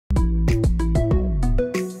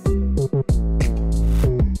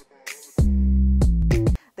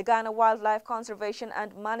The Guyana Wildlife Conservation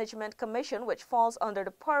and Management Commission, which falls under the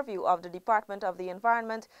purview of the Department of the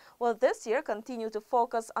Environment, will this year continue to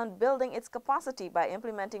focus on building its capacity by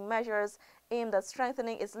implementing measures aimed at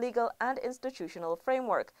strengthening its legal and institutional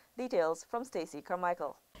framework. Details from Stacey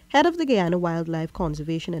Carmichael. Head of the Guyana Wildlife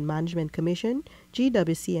Conservation and Management Commission,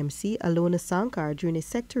 GWCMC, Alona Sankar, during a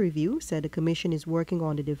sector review, said the Commission is working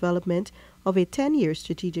on the development of a 10-year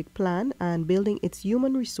strategic plan and building its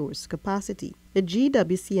human resource capacity. The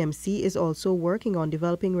GWCMC is also working on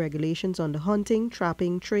developing regulations on the hunting,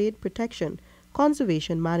 trapping, trade, protection,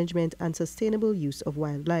 conservation, management, and sustainable use of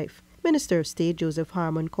wildlife. Minister of State Joseph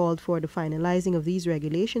Harmon called for the finalizing of these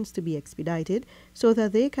regulations to be expedited so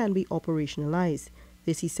that they can be operationalized.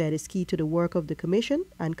 This, he said, is key to the work of the Commission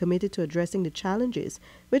and committed to addressing the challenges,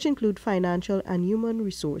 which include financial and human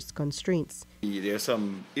resource constraints. There are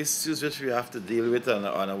some issues which we have to deal with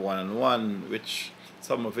on a one-on-one, which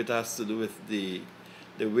some of it has to do with the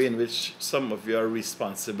way in which some of your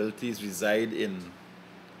responsibilities reside in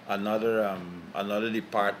another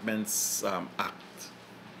department's act.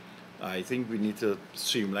 I think we need to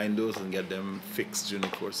streamline those and get them fixed during the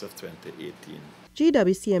course of 2018.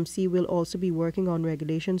 GWCMC will also be working on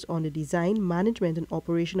regulations on the design, management, and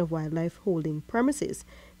operation of wildlife holding premises,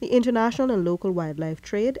 the international and local wildlife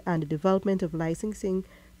trade, and the development of licensing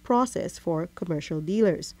process for commercial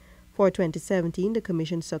dealers. For 2017, the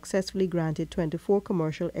Commission successfully granted 24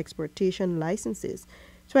 commercial exportation licenses,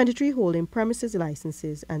 23 holding premises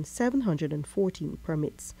licenses, and 714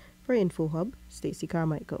 permits. For InfoHub, Stacey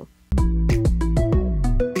Carmichael.